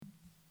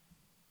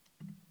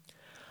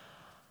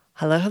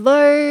Hello,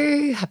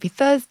 hello. Happy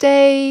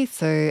Thursday.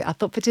 So our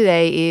thought for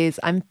today is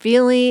I'm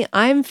feeling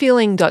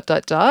dot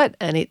dot dot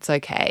and it's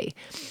okay.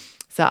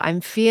 So I'm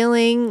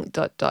feeling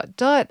dot dot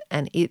dot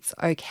and it's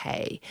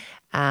okay.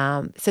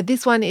 So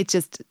this one, it's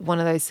just one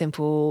of those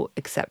simple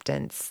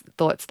acceptance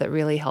thoughts that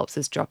really helps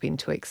us drop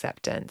into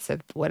acceptance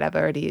of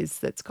whatever it is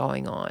that's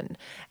going on.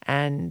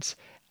 And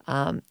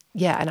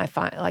yeah, and I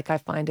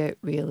find it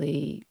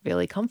really,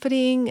 really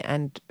comforting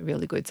and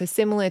really good. So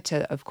similar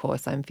to, of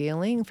course, I'm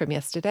feeling from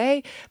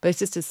yesterday, but it's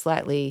just a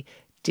slightly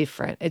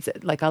different. It's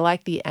like I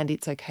like the and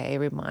it's okay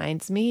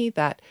reminds me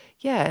that,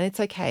 yeah, and it's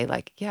okay.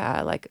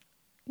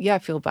 Yeah, I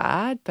feel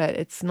bad, but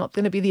it's not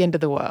going to be the end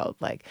of the world.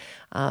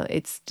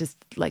 It's just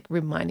like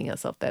reminding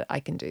yourself that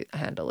I can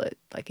handle it.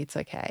 Like it's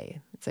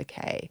okay. It's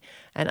okay.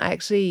 And I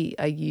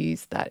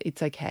use that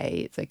it's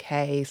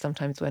okay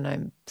sometimes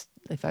when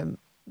if I'm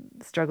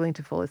struggling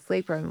to fall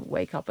asleep or I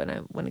wake up and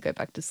I want to go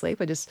back to sleep,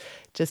 I just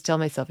tell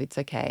myself it's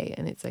okay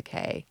and it's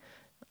okay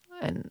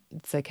and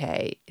it's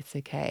okay. It's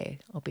okay.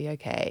 I'll be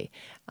okay.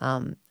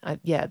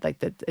 Yeah, like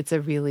that. It's a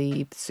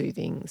really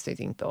soothing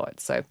thought.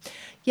 So,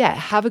 yeah,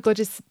 have a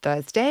gorgeous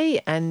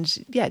Thursday,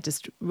 and yeah,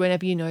 just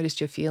whenever you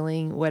notice you're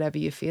feeling whatever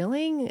you're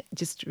feeling,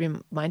 just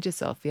remind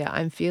yourself, yeah,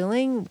 I'm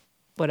feeling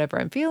whatever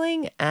I'm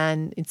feeling,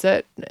 and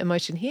insert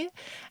emotion here,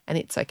 and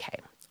it's okay.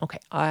 Okay,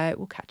 I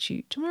will catch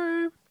you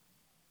tomorrow.